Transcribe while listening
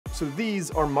So these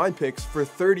are my picks for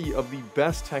 30 of the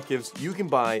best tech gifts you can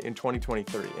buy in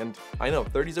 2023. And I know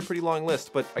 30 is a pretty long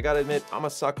list, but I gotta admit, I'm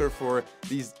a sucker for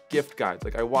these gift guides.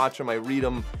 Like, I watch them, I read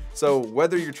them. So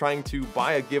whether you're trying to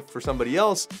buy a gift for somebody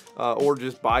else or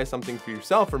just buy something for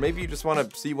yourself, or maybe you just wanna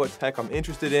see what tech I'm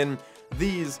interested in,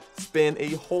 these span a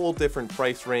whole different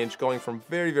price range, going from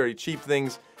very, very cheap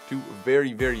things to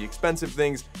very, very expensive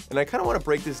things. And I kind of want to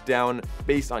break this down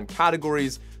based on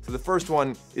categories. So the first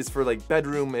one is for like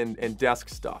bedroom and desk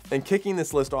stuff. And kicking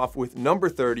this list off with number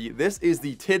 30, this is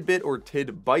the Tidbit or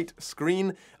Tidbyte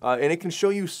screen. And it can show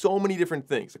you so many different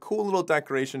things. A cool little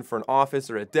decoration for an office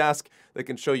or a desk that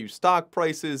can show you stock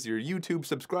prices, your YouTube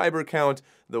subscriber count,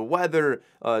 the weather,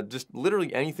 just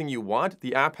literally anything you want.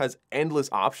 The app has endless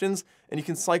options, and you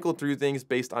can cycle through things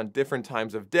based on different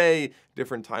times of day,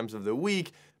 different times of the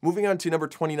week. Moving on to number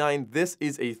 29, this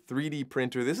is a 3D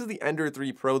printer. This is the Ender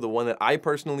 3 Pro, the one that I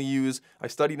personally use. I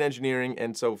studied engineering,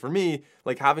 and so for me,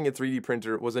 like, having a 3D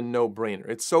printer was a no-brainer.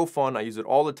 It's so fun, I use it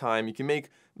all the time. You can make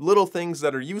little things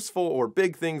that are useful, or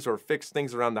big things, or fix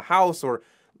things around the house, or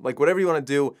like whatever you want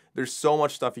to do. There's so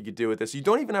much stuff you could do with this. You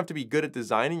don't even have to be good at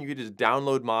designing. You could just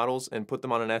download models and put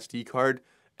them on an SD card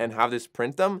and have this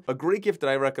print them. A great gift that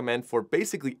I recommend for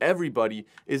basically everybody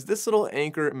is this little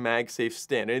Anker MagSafe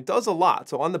stand, and it does a lot.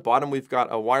 So on the bottom, we've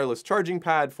got a wireless charging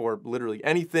pad for literally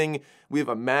anything. We have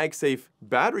a MagSafe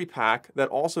battery pack that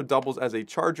also doubles as a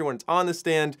charger when it's on the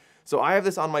stand. So I have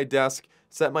this on my desk,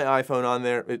 set my iPhone on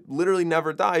there. It literally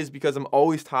never dies because I'm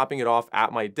always topping it off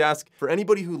at my desk. For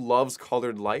anybody who loves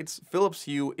colored lights, Philips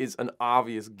Hue is an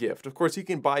obvious gift. Of course, you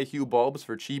can buy Hue bulbs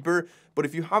for cheaper, but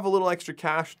if you have a little extra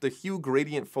cash, the Hue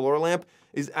Gradient floor lamp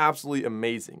is absolutely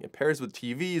amazing. It pairs with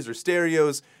TVs or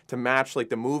stereos to match like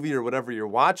the movie or whatever you're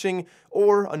watching.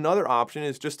 Or another option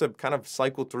is just to kind of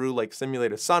cycle through, like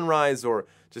simulate a sunrise or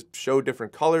just show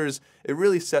different colors. It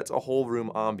really sets a whole room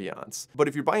ambiance. But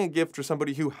if you're buying a gift for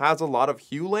somebody who has a lot of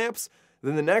Hue lamps,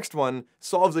 then the next one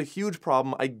solves a huge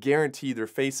problem I guarantee they're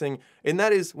facing, and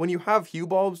that is when you have Hue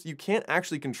bulbs, you can't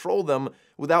actually control them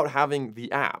without having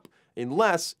the app,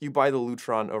 unless you buy the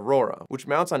Lutron Aurora, which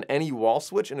mounts on any wall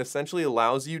switch and essentially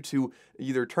allows you to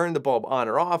either turn the bulb on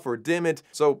or off or dim it.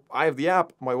 So I have the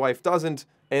app, my wife doesn't,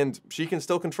 and she can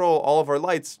still control all of our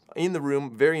lights in the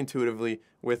room very intuitively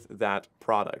with that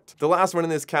product. The last one in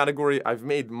this category, I've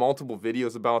made multiple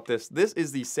videos about this. This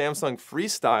is the Samsung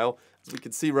Freestyle. As we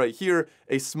can see right here,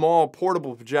 a small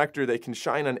portable projector that can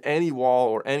shine on any wall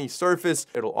or any surface.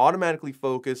 It'll automatically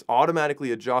focus,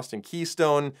 automatically adjust in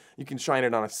Keystone. You can shine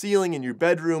it on a ceiling in your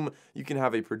bedroom. You can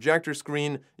have a projector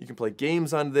screen. You can play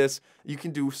games on this. You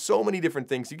can do so many different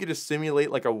things. You could just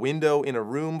simulate like a window in a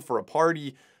room for a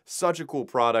party. Such a cool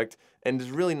product, and there's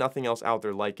really nothing else out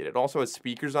there like it. It also has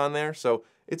speakers on there, so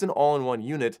it's an all-in-one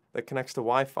unit that connects to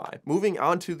Wi-Fi. Moving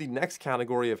on to the next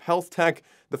category of health tech,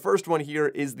 the first one here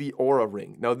is the Oura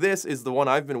Ring. Now this is the one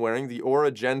I've been wearing, the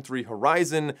Oura Gen 3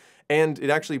 Horizon, and it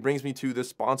actually brings me to the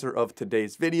sponsor of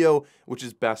today's video, which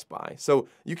is Best Buy. So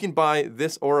you can buy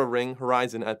this Oura Ring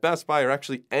Horizon at Best Buy, or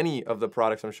actually any of the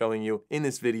products I'm showing you in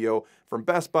this video from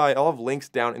Best Buy. I'll have links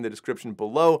down in the description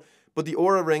below. But the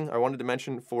Oura Ring, I wanted to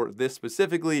mention for this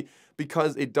specifically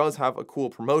because it does have a cool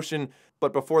promotion.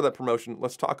 But before that promotion,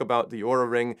 let's talk about the Oura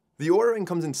Ring. The Oura Ring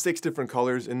comes in 6 different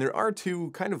colors, and there are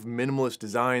 2 kind of minimalist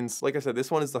designs. Like I said,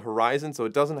 this one is the Horizon, so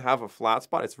it doesn't have a flat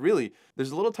spot. It's really,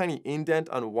 there's a little tiny indent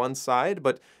on one side,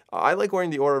 but I like wearing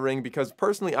the Oura Ring because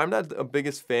personally, I'm not the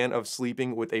biggest fan of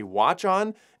sleeping with a watch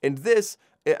on, and this,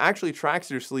 it actually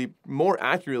tracks your sleep more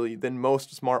accurately than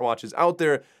most smartwatches out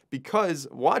there, because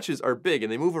watches are big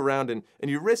and they move around, and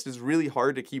your wrist is really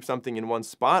hard to keep something in one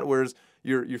spot, whereas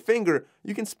your finger,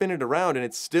 you can spin it around and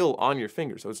it's still on your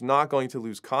finger. So it's not going to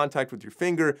lose contact with your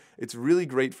finger. It's really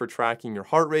great for tracking your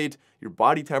heart rate, your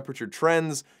body temperature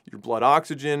trends, your blood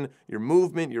oxygen, your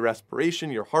movement, your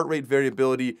respiration, your heart rate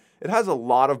variability. It has a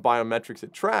lot of biometrics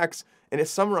it tracks, and it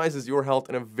summarizes your health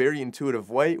in a very intuitive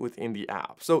way within the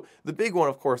app. So the big one,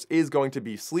 of course, is going to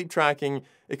be sleep tracking.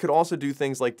 It could also do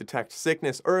things like detect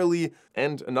sickness early.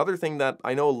 And another thing that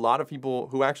I know a lot of people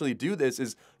who actually do this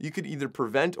is you could either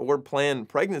prevent or plan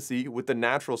pregnancy with the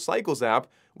Natural Cycles app,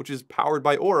 which is powered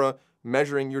by Oura,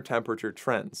 measuring your temperature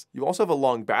trends. You also have a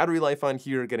long battery life on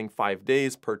here, getting 5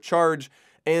 days per charge.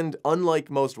 And unlike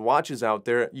most watches out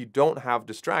there, you don't have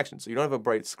distractions. So you don't have a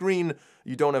bright screen,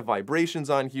 you don't have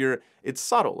vibrations on here. It's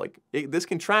subtle. Like this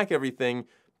can track everything,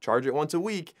 charge it once a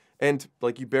week, and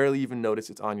like you barely even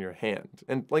notice it's on your hand.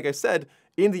 And like I said,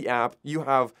 in the app, you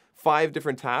have 5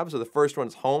 different tabs. So the first one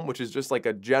is Home, which is just like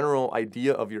a general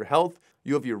idea of your health.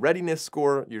 you have your readiness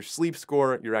score, your sleep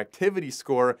score, your activity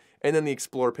score, and then the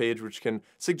explore page, which can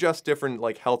suggest different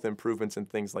like health improvements and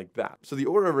things like that. So the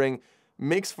Oura Ring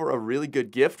makes for a really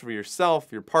good gift for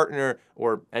yourself, your partner,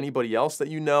 or anybody else that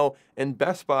you know. And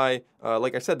Best Buy,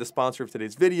 like I said, the sponsor of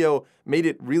today's video, made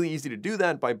it really easy to do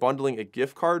that by bundling a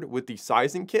gift card with the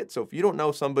sizing kit. So if you don't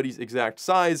know somebody's exact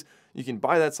size, you can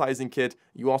buy that sizing kit.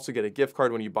 You also get a gift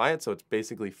card when you buy it, so it's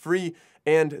basically free.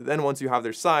 And then once you have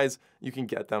their size, you can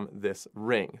get them this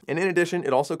ring. And in addition,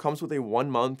 it also comes with a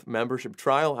 1-month membership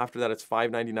trial. After that, it's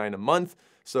 $5.99 a month.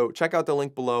 So check out the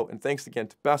link below, and thanks again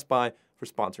to Best Buy for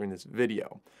sponsoring this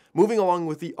video. Moving along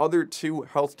with the other 2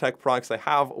 health tech products I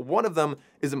have, one of them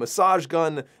is a massage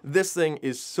gun. This thing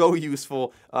is so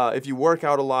useful. If you work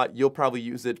out a lot, you'll probably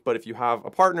use it, but if you have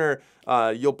a partner,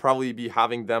 you'll probably be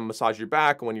having them massage your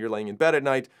back when you're laying in bed at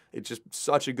night. It's just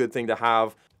such a good thing to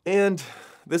have. And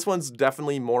this one's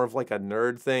definitely more of like a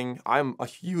nerd thing. I'm a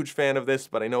huge fan of this,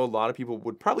 but I know a lot of people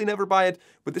would probably never buy it,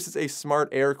 but this is a smart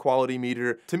air quality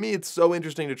meter. To me, it's so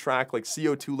interesting to track like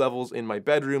CO2 levels in my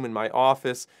bedroom, in my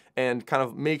office, and kind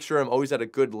of make sure I'm always at a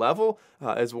good level,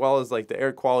 as well as like the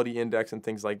air quality index and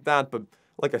things like that. But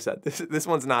like I said, this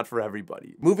one's not for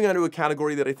everybody. Moving on to a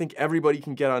category that I think everybody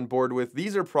can get on board with.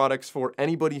 These are products for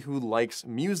anybody who likes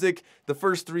music. The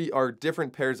first 3 are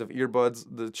different pairs of earbuds.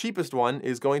 The cheapest one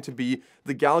is going to be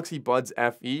the Galaxy Buds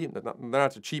FE. They're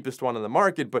not the cheapest one on the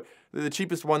market, but they're the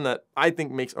cheapest one that I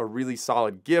think makes a really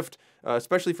solid gift,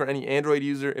 especially for any Android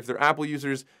user. If they're Apple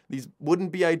users, these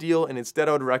wouldn't be ideal, and instead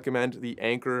I would recommend the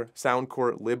Anker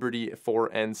Soundcore Liberty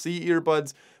 4NC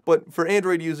earbuds. But for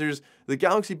Android users, the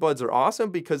Galaxy Buds are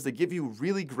awesome because they give you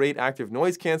really great active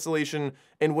noise cancellation,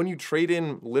 and when you trade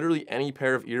in literally any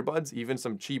pair of earbuds, even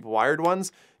some cheap wired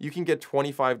ones, you can get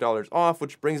 $25 off,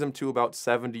 which brings them to about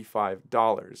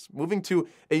 $75. Moving to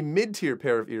a mid-tier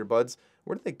pair of earbuds,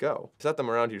 where did they go? Set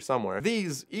them around here somewhere.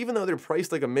 These, even though they're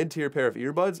priced like a mid-tier pair of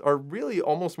earbuds, are really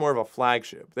almost more of a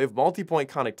flagship. They have multi-point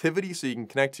connectivity, so you can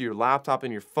connect to your laptop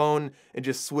and your phone and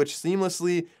just switch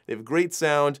seamlessly. They have great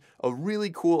sound, a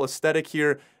really cool aesthetic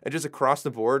here, and just across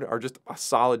the board are just a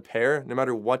solid pair, no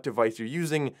matter what device you're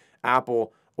using,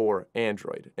 Apple or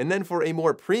Android. And then for a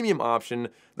more premium option,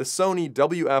 the Sony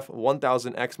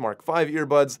WF-1000X Mark V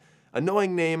earbuds.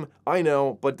 Annoying name, I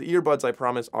know, but the earbuds, I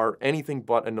promise, are anything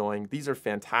but annoying. These are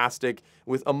fantastic,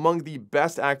 with among the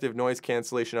best active noise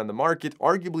cancellation on the market,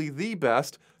 arguably the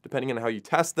best, depending on how you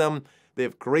test them. They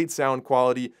have great sound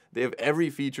quality, they have every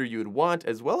feature you would want,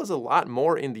 as well as a lot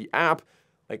more in the app.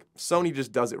 Like, Sony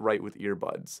just does it right with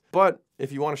earbuds. But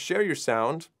if you want to share your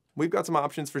sound, we've got some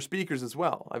options for speakers as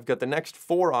well. I've got the next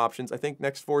 4 options. I think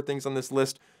next 4 things on this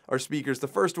list are speakers. The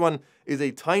first one is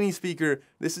a tiny speaker.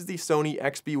 This is the Sony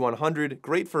XB100.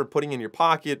 Great for putting in your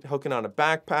pocket, hooking on a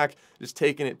backpack, just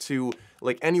taking it to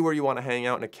like anywhere you want to hang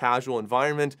out in a casual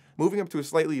environment. Moving up to a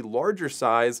slightly larger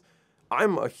size,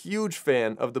 I'm a huge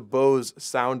fan of the Bose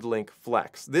SoundLink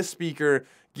Flex. This speaker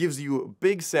gives you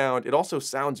big sound. It also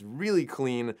sounds really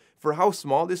clean. For how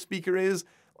small this speaker is,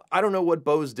 I don't know what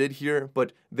Bose did here,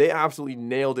 but they absolutely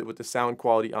nailed it with the sound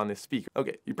quality on this speaker.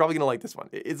 Okay, you're probably gonna like this one.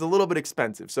 It's a little bit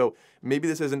expensive, so maybe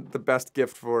this isn't the best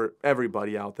gift for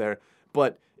everybody out there,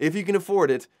 but if you can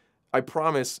afford it, I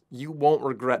promise you won't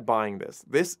regret buying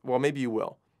this. Well, maybe you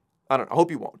will. I don't know, I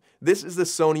hope you won't. This is the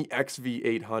Sony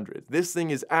XV800. This thing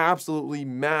is absolutely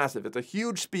massive. It's a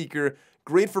huge speaker,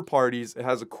 great for parties. It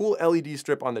has a cool LED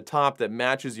strip on the top that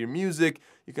matches your music.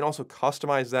 You can also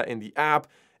customize that in the app,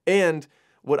 and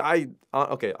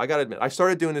okay, I gotta admit, I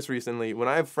started doing this recently. When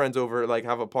I have friends over, like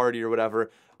have a party or whatever,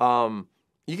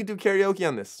 you can do karaoke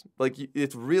on this. Like,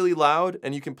 it's really loud,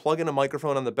 and you can plug in a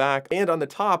microphone on the back, and on the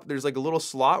top, there's like a little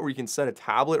slot where you can set a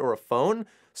tablet or a phone.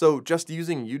 So just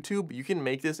using YouTube, you can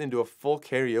make this into a full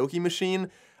karaoke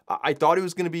machine. I thought it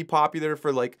was gonna be popular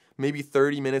for like maybe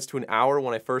 30 minutes to an hour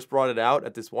when I first brought it out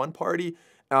at this one party,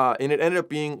 and it ended up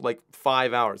being like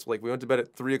 5 hours. Like, we went to bed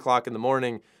at 3 o'clock in the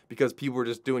morning because people were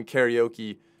just doing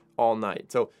karaoke all night.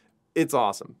 So it's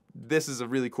awesome. This is a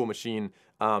really cool machine,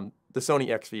 the Sony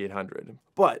XV800.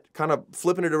 But kind of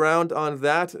flipping it around on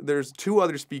that, there's 2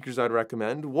 other speakers I'd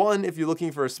recommend. One, if you're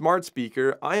looking for a smart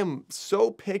speaker, I am so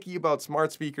picky about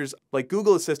smart speakers. Like,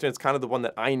 Google Assistant is kind of the one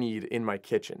that I need in my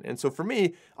kitchen. And so for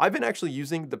me, I've been actually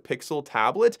using the Pixel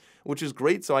tablet, which is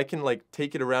great, so I can like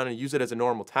take it around and use it as a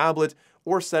normal tablet,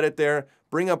 or set it there,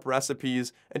 bring up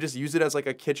recipes, and just use it as like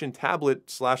a kitchen tablet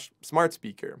 / smart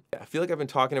speaker. Yeah, I feel like I've been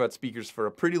talking about speakers for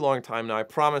a pretty long time now. I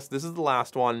promise this is the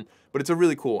last one, but it's a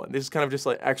really cool one. This is kind of just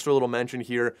like extra little mention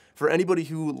here for anybody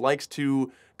who likes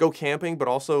to go camping, but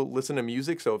also listen to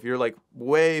music. So if you're like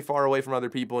way far away from other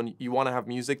people and you want to have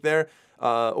music there,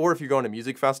 or if you're going to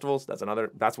music festivals,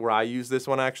 that's where I use this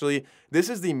one actually. This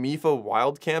is the Mifa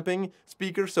Wild Camping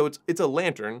speaker. So it's a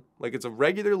lantern, like it's a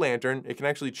regular lantern. It can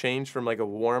actually change from like a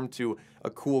warm to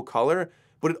a cool color,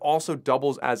 but it also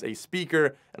doubles as a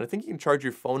speaker, and I think you can charge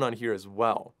your phone on here as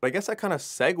well. But I guess that kind of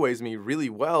segues me really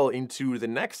well into the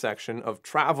next section of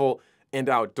travel and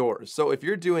outdoors. So if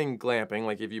you're doing glamping,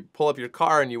 like if you pull up your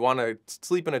car and you want to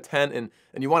sleep in a tent and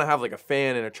you want to have like a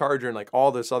fan and a charger and like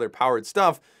all this other powered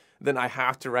stuff, then I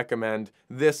have to recommend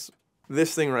this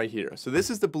thing right here. So this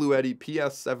is the Bluetti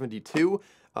PS72.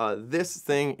 This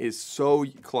thing is so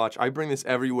clutch. I bring this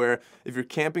everywhere. If you're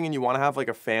camping and you want to have like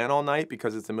a fan all night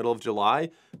because it's the middle of July,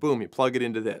 boom, you plug it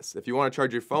into this. If you want to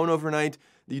charge your phone overnight,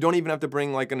 you don't even have to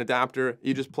bring like an adapter.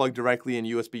 You just plug directly in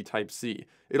USB Type-C.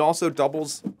 It also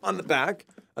doubles on the back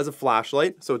as a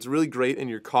flashlight, so it's really great in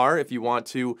your car if you want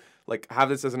to like have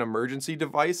this as an emergency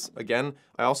device. Again,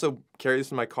 I also carry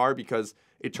this in my car because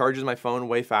it charges my phone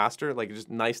way faster. Like, it's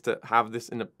just nice to have this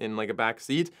in like a back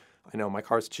seat. I know my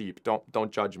car's cheap.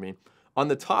 Don't judge me. On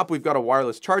the top, we've got a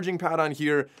wireless charging pad on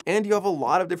here, and you have a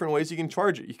lot of different ways you can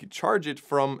charge it. You could charge it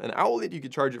from an outlet, you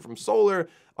could charge it from solar.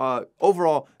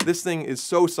 Overall, this thing is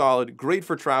so solid, great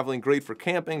for traveling, great for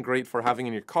camping, great for having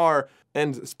in your car.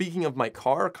 And speaking of my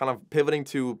car, kind of pivoting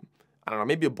to, I don't know,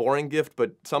 maybe a boring gift,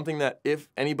 but something that if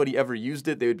anybody ever used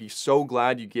it, they would be so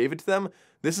glad you gave it to them.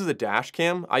 This is a dash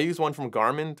cam. I use one from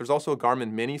Garmin. There's also a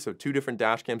Garmin Mini, so 2 different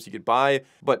dash cams you could buy.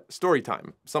 But story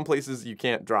time. Some places you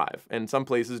can't drive, and some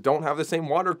places don't have the same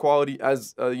water quality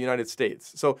as the United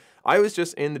States. So I was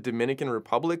just in the Dominican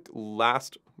Republic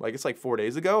last, I guess like 4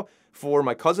 days ago, for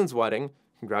my cousin's wedding.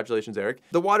 Congratulations, Eric.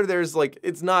 The water there is like,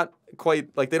 it's not quite,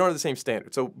 like they don't have the same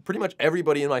standard. So pretty much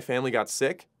everybody in my family got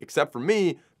sick, except for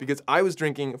me, because I was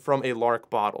drinking from a Lark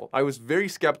bottle. I was very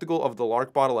skeptical of the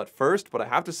Lark bottle at first, but I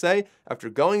have to say, after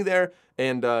going there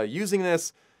and using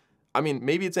this, I mean,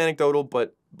 maybe it's anecdotal,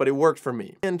 but it worked for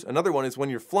me. And another one is when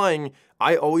you're flying,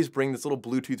 I always bring this little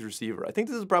Bluetooth receiver. I think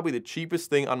this is probably the cheapest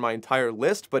thing on my entire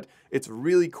list, but it's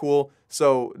really cool.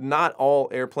 So not all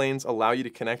airplanes allow you to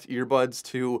connect earbuds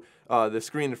to the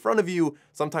screen in front of you.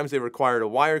 Sometimes they require a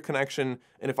wire connection.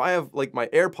 And if I have like my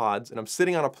AirPods and I'm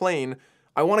sitting on a plane,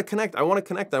 I want to connect. I want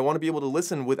to be able to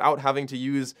listen without having to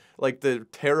use like the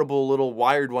terrible little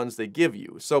wired ones they give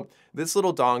you. So this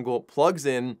little dongle plugs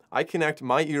in, I connect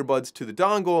my earbuds to the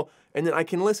dongle, and then I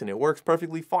can listen. It works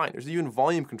perfectly fine. There's even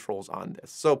volume controls on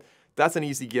this. So that's an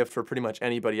easy gift for pretty much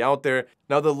anybody out there.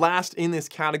 Now, the last in this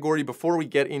category before we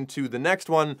get into the next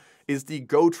one is the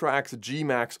GoTrax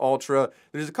G-Max Ultra.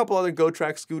 There's a couple other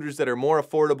GoTrax scooters that are more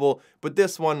affordable, but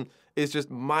this one is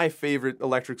just my favorite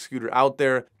electric scooter out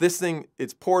there. This thing,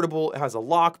 it's portable. It has a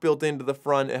lock built into the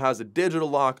front. It has a digital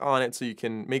lock on it so you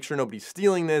can make sure nobody's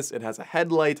stealing this. It has a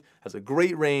headlight, has a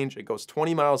great range. It goes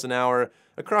 20 miles an hour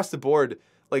across the board.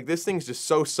 Like, this thing's just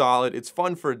so solid. It's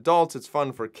fun for adults. It's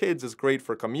fun for kids. It's great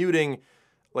for commuting.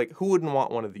 Like, who wouldn't want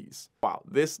one of these? Wow,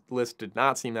 this list did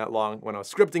not seem that long when I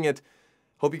was scripting it.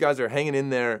 Hope you guys are hanging in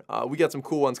there. We got some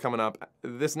cool ones coming up.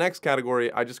 This next category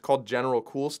I just called general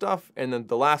cool stuff, and then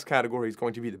the last category is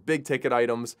going to be the big ticket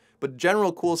items. But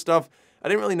general cool stuff, I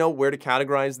didn't really know where to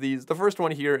categorize these. The first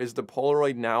one here is the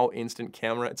Polaroid Now Instant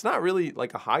Camera. It's not really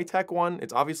like a high-tech one.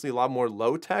 It's obviously a lot more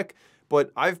low-tech,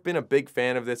 but I've been a big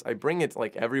fan of this. I bring it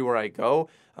like everywhere I go.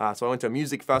 So I went to a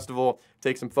music festival,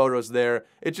 take some photos there.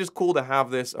 It's just cool to have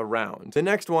this around. The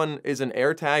next one is an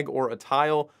AirTag or a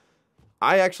tile.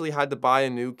 I actually had to buy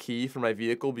a new key for my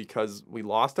vehicle because we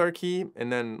lost our key,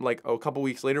 and then like a couple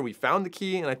weeks later we found the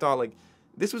key, and I thought like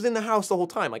this was in the house the whole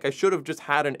time. Like I should have just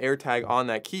had an AirTag on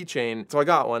that keychain. So I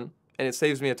got one, and it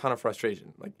saves me a ton of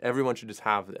frustration. Like everyone should just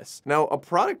have this. Now, a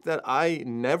product that I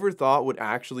never thought would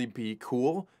actually be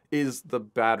cool is the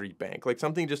battery bank, like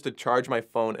something just to charge my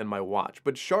phone and my watch.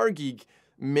 But SharGeek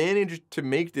managed to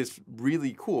make this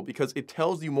really cool because it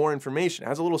tells you more information. It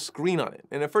has a little screen on it.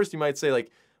 And at first you might say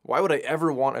like, why would I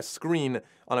ever want a screen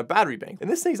on a battery bank?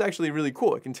 And this thing's actually really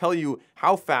cool. It can tell you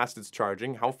how fast it's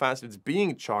charging, how fast it's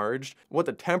being charged, what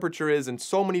the temperature is, and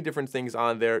so many different things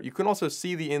on there. You can also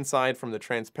see the inside from the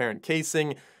transparent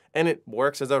casing, and it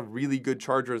works as a really good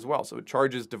charger as well. So it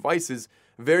charges devices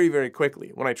very, very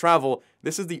quickly. When I travel,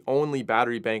 this is the only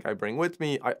battery bank I bring with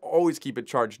me. I always keep it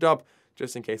charged up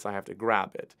just in case I have to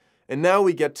grab it. And now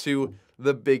we get to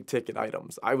the big ticket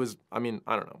items. I don't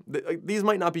know. These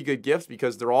might not be good gifts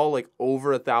because they're all like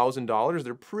over $1,000.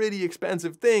 They're pretty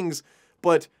expensive things,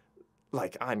 but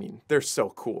like, I mean, they're so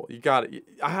cool.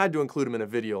 I had to include them in a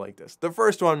video like this. The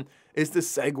first one is the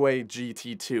Segway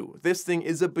GT2. This thing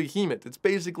is a behemoth. It's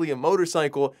basically a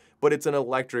motorcycle, but it's an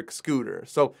electric scooter.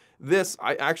 So this,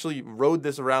 I actually rode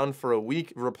this around for a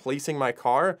week, replacing my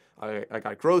car. I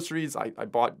got groceries. I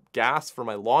bought gas for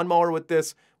my lawnmower with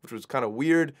this, which was kind of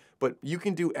weird, but you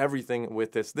can do everything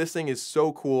with this. This thing is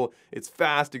so cool. It's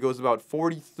fast. It goes about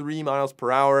 43 miles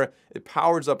per hour. It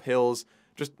powers up hills.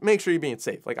 Just make sure you're being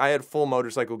safe. Like, I had full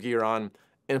motorcycle gear on,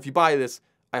 and if you buy this,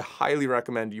 I highly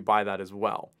recommend you buy that as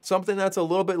well. Something that's a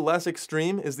little bit less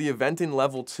extreme is the Aventon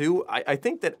Level 2. I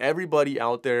think that everybody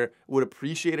out there would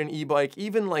appreciate an e-bike,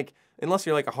 even like, unless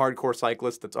you're like a hardcore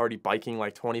cyclist that's already biking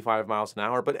like 25 miles an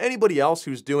hour, but anybody else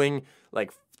who's doing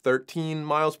like 13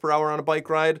 miles per hour on a bike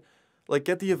ride, like,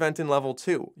 get the Aventon Level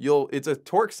 2. It's a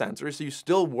torque sensor, so you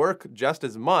still work just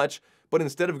as much, but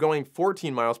instead of going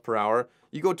 14 miles per hour,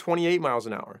 you go 28 miles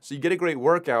an hour. So you get a great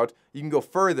workout, you can go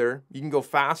further, you can go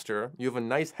faster, you have a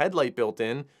nice headlight built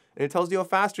in, and it tells you how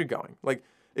fast you're going. Like,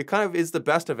 it kind of is the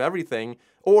best of everything.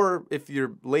 Or if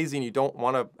you're lazy and you don't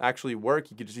want to actually work,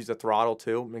 you could just use a throttle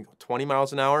too, maybe go 20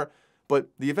 miles an hour. But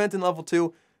the Aventon Level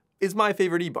 2 is my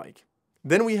favorite e-bike.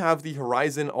 Then we have the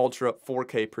Horizon Ultra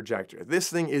 4K projector.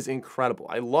 This thing is incredible.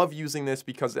 I love using this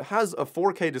because it has a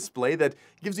 4K display that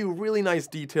gives you really nice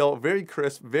detail, very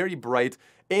crisp, very bright,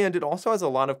 and it also has a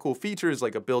lot of cool features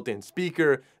like a built-in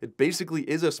speaker. It basically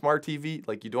is a smart TV.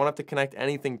 Like, you don't have to connect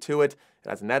anything to it. It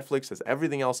has Netflix, has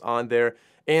everything else on there,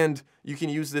 and you can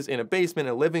use this in a basement,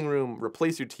 a living room,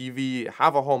 replace your TV,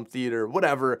 have a home theater,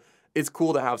 whatever. It's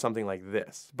cool to have something like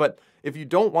this. But if you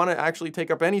don't want to actually take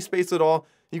up any space at all,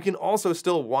 you can also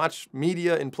still watch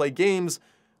media and play games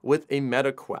with a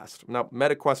MetaQuest. Now,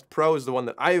 MetaQuest Pro is the one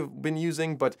that I've been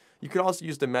using, but you could also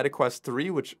use the MetaQuest 3,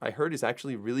 which I heard is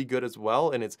actually really good as well,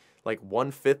 and it's like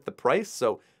 1/5 the price,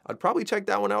 so I'd probably check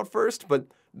that one out first, but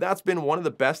that's been one of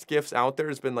the best gifts out there.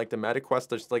 Has been like the MetaQuest.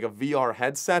 There's like a VR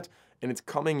headset, and it's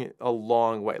coming a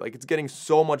long way. Like, it's getting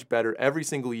so much better every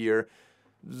single year.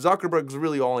 Zuckerberg's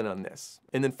really all in on this.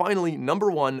 And then finally, number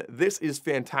one, this is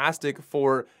fantastic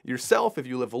for yourself if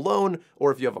you live alone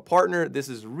or if you have a partner. This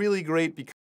is really great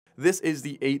because this is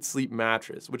the 8 Sleep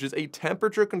mattress, which is a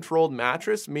temperature controlled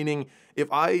mattress, meaning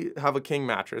if I have a king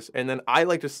mattress and then I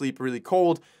like to sleep really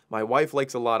cold, my wife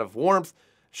likes a lot of warmth,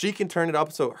 she can turn it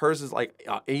up so hers is like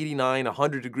 89,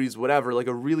 100 degrees, whatever, like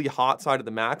a really hot side of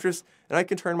the mattress, and I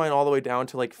can turn mine all the way down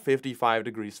to like 55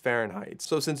 degrees Fahrenheit.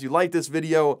 So since you like this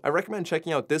video, I recommend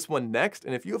checking out this one next,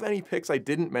 and if you have any picks I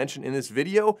didn't mention in this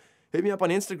video, hit me up on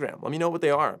Instagram. Let me know what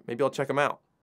they are. Maybe I'll check them out.